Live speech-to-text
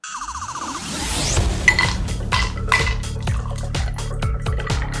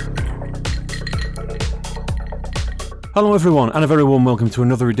Hello everyone, and a very warm welcome to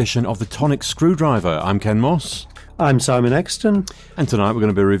another edition of the Tonic Screwdriver. I'm Ken Moss. I'm Simon Exton. And tonight we're going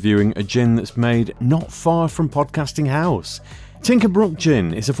to be reviewing a gin that's made not far from Podcasting House. Tinkerbrook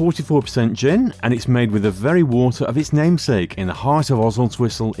Gin is a 44% gin, and it's made with the very water of its namesake in the heart of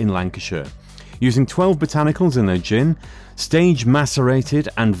Oswaldtwistle in Lancashire. Using 12 botanicals in their gin, stage macerated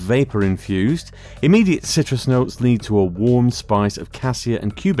and vapour infused, immediate citrus notes lead to a warm spice of cassia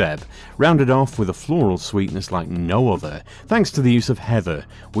and cubeb, rounded off with a floral sweetness like no other, thanks to the use of heather,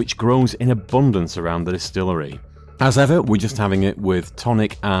 which grows in abundance around the distillery. As ever, we're just having it with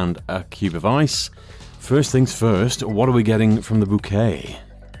tonic and a cube of ice. First things first, what are we getting from the bouquet?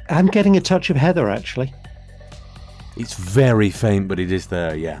 I'm getting a touch of heather, actually. It's very faint, but it is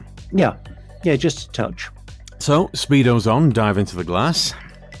there, yeah. Yeah, just a touch. So, speedo's on, dive into the glass.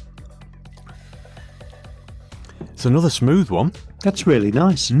 It's another smooth one. That's really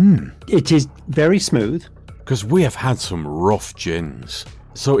nice. It is very smooth. Because we have had some rough gins.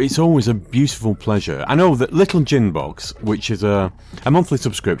 So it's always a beautiful pleasure. I know that Little Gin Box, which is a monthly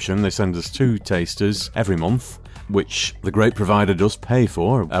subscription, they send us 2 tasters every month, which the great provider does pay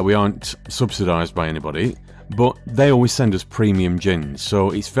for. We aren't subsidised by anybody. But they always send us premium gins, so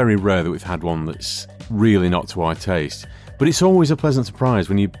it's very rare that we've had one that's really not to our taste. But it's always a pleasant surprise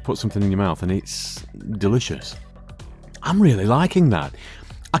when you put something in your mouth and it's delicious. I'm really liking that.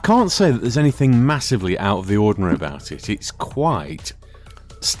 I can't say that there's anything massively out of the ordinary about it. It's quite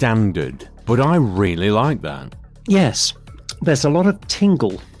standard, but I really like that. Yes, there's a lot of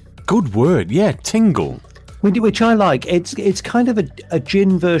tingle. Good word, yeah, tingle. Which I like. It's kind of a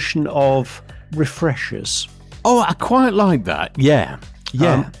gin version of Refreshers. Oh, I quite like that. Yeah.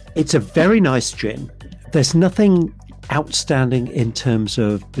 It's a very nice gin. There's nothing outstanding in terms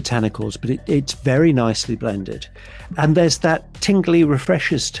of botanicals, but it's very nicely blended. And there's that tingly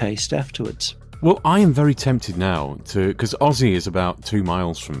Refreshers taste afterwards. Well, I am very tempted now because Aussie is about 2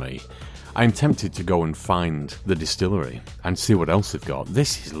 miles from me. I'm tempted to go and find the distillery and see what else they've got.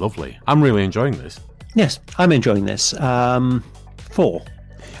 This is lovely. I'm really enjoying this. Yes, I'm enjoying this. 4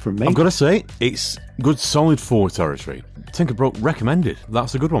 from me. I've got to say, it's good solid 4 territory. Tinkerbrook recommended.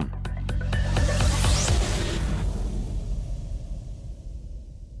 That's a good one.